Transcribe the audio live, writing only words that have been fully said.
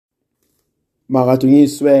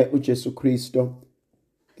Makadunyiswe uJesu Kristo,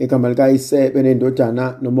 ngegama likayise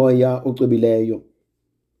benendodana nomoya ocwebileyo.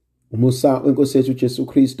 Umusa wenkosi yethu uJesu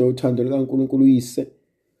Kristo, uthando likaNkulunkulu uyise,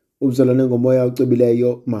 ubuzalwane ngomoya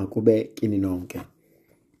ocwebileyo makube kini nonke.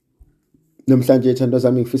 Namhlanje thandwa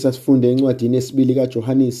zami ngifisa sifunde encwadini yesibili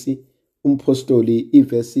kaJohanesi umpostoli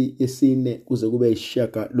ivesi yesine kuze kube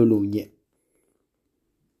ishaka lolunye.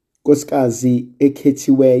 Nkosikazi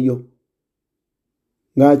ekhethiweyo,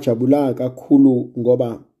 ngajabula kakhulu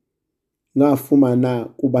ngoba ngafumana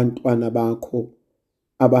kubantwana bakho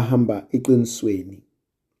abahamba eqinisweni.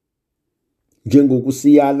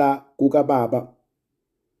 Njengokusiyala kukababa,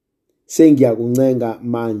 sengiyakuncenga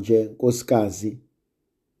manje nkosikazi,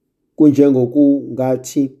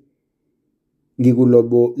 kunjengokungathi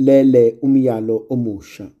ngikulobelele umyalo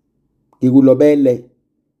omusha. Ngikulobele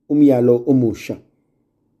umyalo omusha.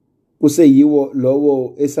 Kuseyiwo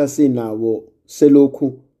lowo esasinawo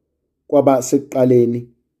selokhu kwaba sekuqaleni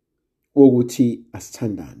wokuthi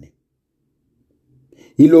asithandane.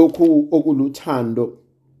 Yilokhu okuluthando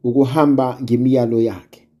ukuhamba ngemiyalo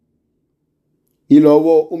yakhe.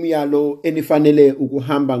 Yilowo umyalo enifanele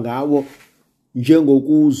ukuhamba ngawo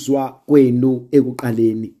njengokuzwa kwenu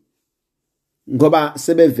ekuqaleni. Ngoba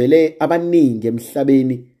sebevele abaningi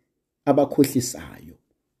emhlabeni abakhohlisayo,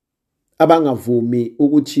 abangavumi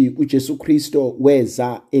ukuthi uJesu Kristo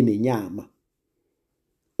weza enenyama.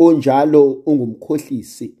 Onjalo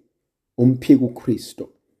ungumkhohlisi, umphiki uKristo.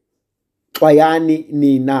 Xwayani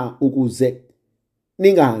nina ukuze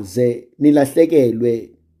ningaze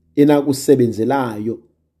nilahlekelwe enakusebenzelayo,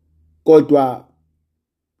 kodwa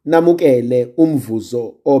namukele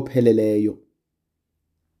umvuzo opheleleyo.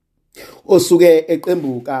 Osuke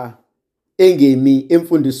eqembuka engemi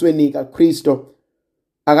emfundisweni kaKristo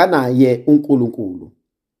akanaye uNkulunkulu.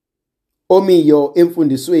 Omiyo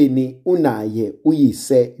emfundisweni unaye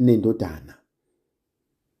uyise nendodana.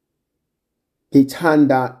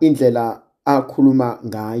 Ngithanda indlela akhuluma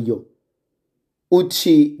ngayo.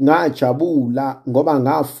 Uthi ngajabula ngoba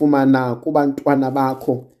ngafumana kubantwana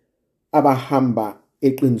bakho abahamba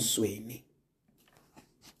eqinisweni.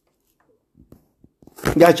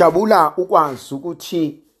 Ngiyajabula ukwazi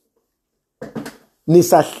ukuthi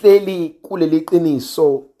nisahleli kuleli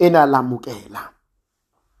qiniso enalamukela.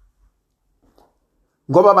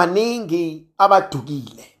 Ngoba baningi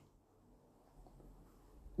abadukile.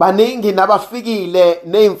 Baningi nabafikile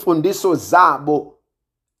neimfundiso zabo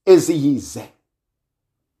eziyize.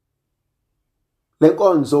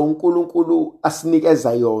 Lenkonzo uNkulunkulu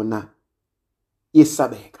asinikeza yona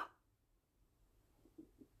yesabeka.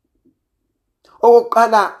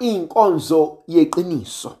 Okokuqala, inkonzo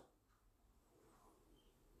yeqiniso.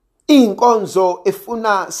 Inkonzo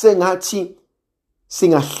efuna sengathi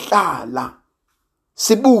singahlala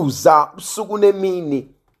sibuza usuku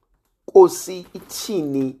nemini, Nkosi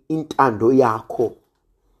ithini intando yakho?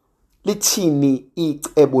 Lithini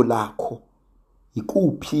icebo lakho?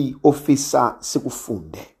 Ikuphi ofisa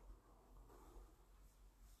sikufunde?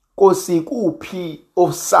 Nkosi kuphi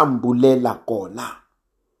osambulela kona?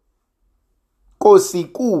 Nkosi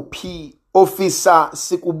kuphi ofisa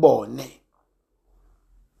sikubone?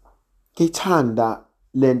 Ngithanda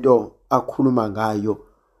lento akhuluma ngayo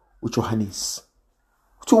uJohanesi.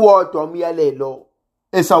 Uthi wodwa umyalelo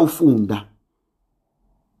esawufunda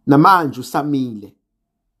namanje usamile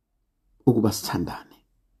ukuba sithandane.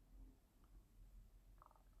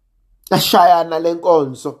 Ashayana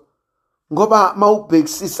lenkonzo ngoba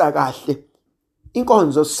mawubhekisisa kahle,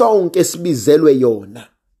 inkonzo sonke sibizelwe yona,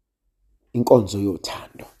 inkonzo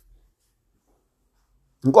yothando.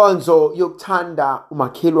 Inkonzo yokuthanda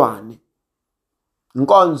umakhelwane.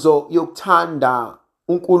 Inkonzo yokuthanda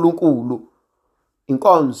uNkulunkulu.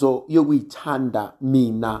 Inkonzo yokuyithanda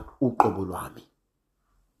mina uqobo lwami.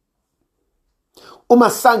 Uma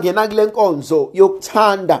sangena kule nkonzo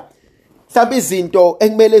yokuthanda, mhlawumbe izinto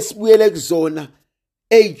ekumele sibuyele kuzona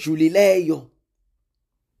ezijulileyo.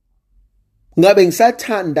 Ngabe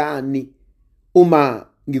ngisathandani uma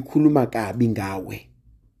ngikhuluma kabi ngawe?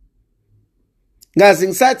 Ngazi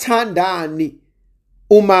ngisathandani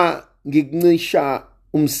uma ngikuncisha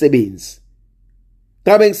umsebenzi?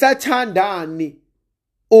 Ngabe ngisathandani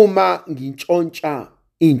uma ngintshontsha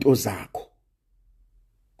into zakho?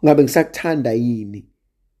 Ngabe ngisakuthanda yini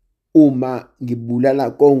uma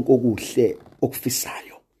ngibulala konke okuhle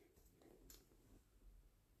okufisayo?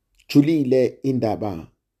 Julile indaba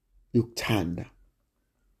yokuthanda.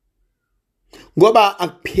 Ngoba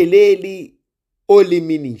akupheleli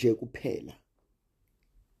olimini nje kuphela.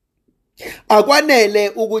 Akwanele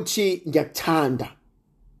ukuthi ngiyakuthanda.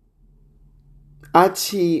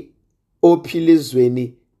 Athi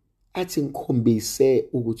ophilizweni athi ngikhombise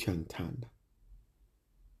ukuthi uyangithanda.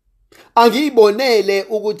 Angiyibonele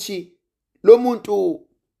ukuthi lo muntu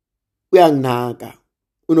uyanginaka,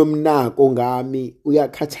 unomnako ngami,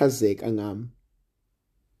 uyakhathazeka ngami.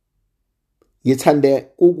 Ngithande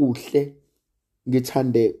kukuhle,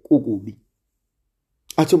 ngithande kukubi.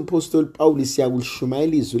 Athi umpostoli Paulus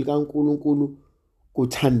siyakulishumayela izwi likaNkulunkulu,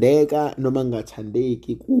 kuthandeka noma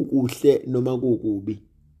kungathandeki, kukuhle noma kukubi.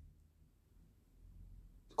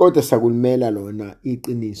 Kodwa sakulimela lona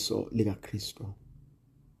iqiniso likaKristu.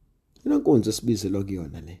 Inkonzo esibizelwa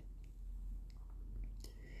kuyona le.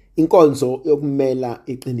 Inkonzo yokumela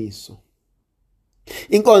iqiniso.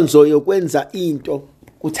 Inkonzo yokwenza into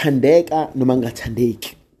kuthandeka noma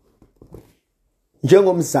kungathandeki.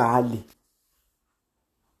 Njengomzali,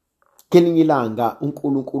 ngelinye ilanga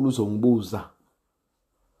uNkulunkulu uzongibuza,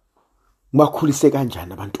 ngibakhulise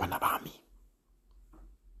kanjani abantwana bami?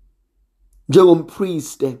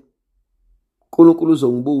 Njengompriest, uNkulunkulu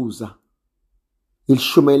uzongibuza,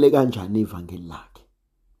 ngilishumele kanjani ivangeli lakhe?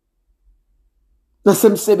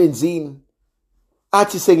 Nasemsebenzini,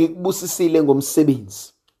 athi sengikubusisile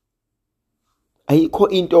ngomsebenzi, ayikho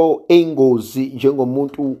into eyingozi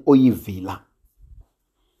njengomuntu oyivila.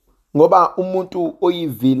 Ngoba umuntu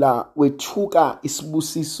oyivila wethuka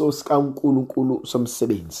isibusiso sikaNkulunkulu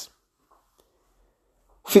somsebenzi.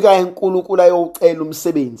 Fika uNkulunkulu ayocela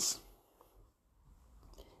umsebenzi,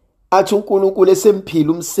 athi uNkulunkulu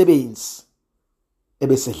esemphila umsebenzi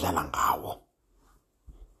ebesedlala ngawo.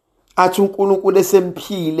 Athi uNkulunkulu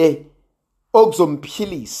esemphile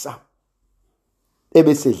okuzomphilisa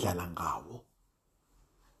ebesedlala ngawo.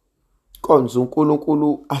 Konzo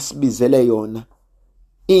uNkulunkulu asibizele yona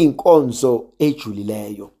inkonzo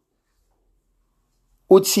ejulileyo.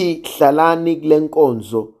 Uthi hlalani kule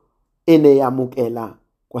nkonzo eneyamukela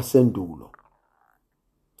kwasendulo.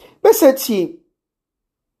 Bese thi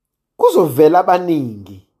kuzovela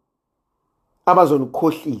abaningi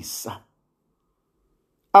abazonikhohlisa,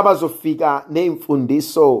 abazofika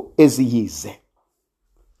nezimfundiso eziyize.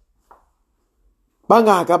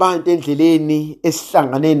 Bangaka abantu endleleni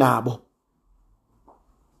esihlangane nabo,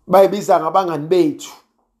 bayibiza ngabangani bethu,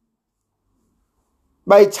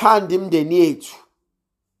 bayithanda imindeni yethu,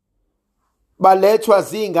 balethwa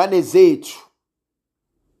zingane zethu,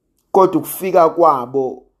 kodwa ukufika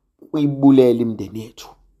kwabo kuyibulela imindeni yethu.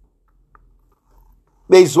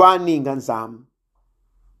 Beyizwani ingane zami?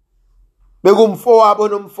 Bekumfowabo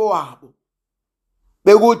nomfowabo,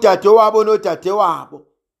 bekudadewabo nodadewabo,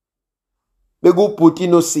 bekubhuti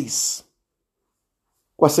nosisi.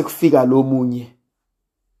 Kwase kufika lo munye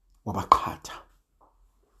wabaqhatha.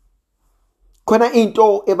 Khona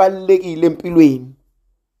into ebalekile empilweni,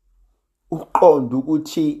 uqonda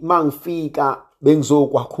ukuthi mangifika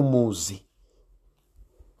bengizokwakha umuzi,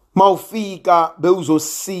 mawufika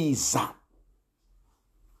bewuzosiza.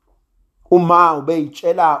 Uma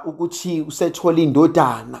ubeyitshela ukuthi usethola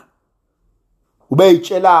indodana,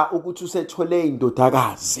 ubeyitshela ukuthi usethole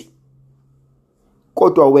indodakazi,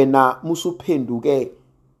 kodwa wena musuphenduke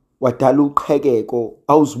wadala uqhekeko,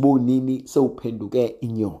 awuzibonini sewuphenduke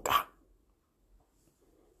inyoka.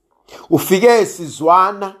 Ufike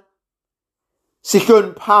sizwana,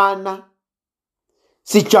 sihloniphana,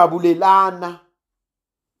 sijabulelana,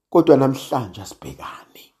 kodwa namhlanje asibhekani.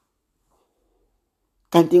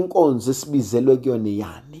 Kanti inkonzo esibizelwe kuyona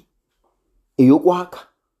yani? Eyokwakha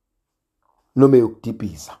noma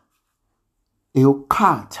eyokudibhiza?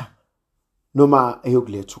 Eyokukhatha noma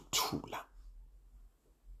eyokuletha ukuthula?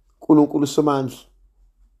 uNkulunkulu Somandla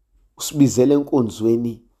usibizele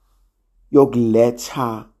enkonzweni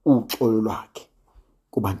yokuletha uxolo lwakhe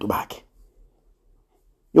kubantu bakhe,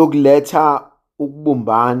 yokuletha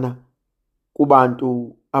ukubumbana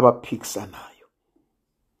kubantu abaphikisanayo.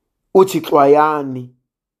 Uthi xwayani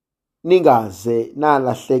ningaze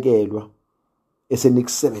nalahlekelwa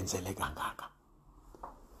esenikusebenzele kangaka.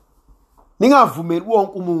 Ningavumeli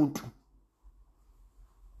wonke umuntu,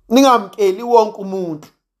 ningamkeli wonke umuntu,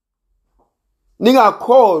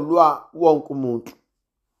 ningakholwa wonke umuntu.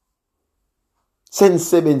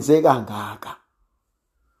 Senisebenze kangaka,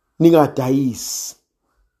 ningadayisi.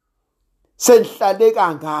 Senihlale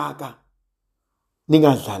kangaka,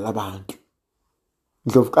 ningadlala abantu.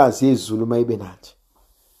 Ndlovukazi yezulu mayibe nathi,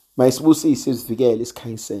 mayisibusise isivikele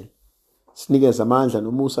isikhanyisele, sinikeze amandla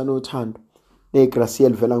nomusa nothando negrasi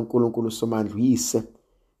elivela kuNkulunkulu Somandla uyise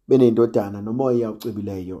benendodana nomoya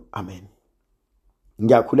ucibileyo. Amen.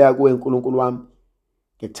 Ngiyakhuleka kuwe uNkulunkulu wami,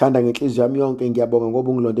 ngikuthanda ngenhliziyo yami yonke, ngiyabonga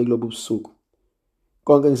ngoba ungilonde kulobu busuku.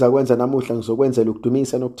 Konke ngizakwenza namuhla ngizokwenzela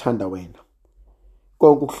ukudumisa nokuthanda wena.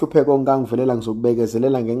 Konke ukuhlupheka ongangivelela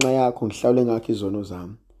ngizokubekezelela ngenxa yakho, ngihlawule ngakho izono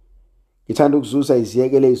zami. Ngithanda ukuzuza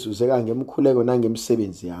iziyekele izuzeka ngemkhuleko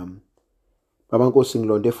nangemsebenzi yami. Baba Nkosi,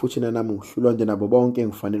 ngilonde futhi nanamuhla ulonde nabo bonke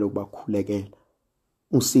engifanele ukubakhulekela.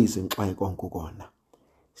 Ungisize ngixwaye konke ukona.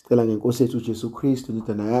 Sicela ngeNkosi yethu Jesu Kristu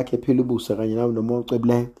indodana yakhe ephila ubusa kanye nawe nomoya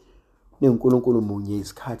ocebileyo. NguNkulunkulu munye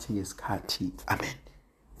isikhathi ngesikhathi. Amen.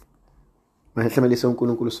 Mahlemelise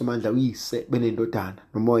uNkulunkulu Somandla uyise benendodana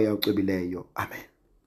nomoya ocebileyo. Amen.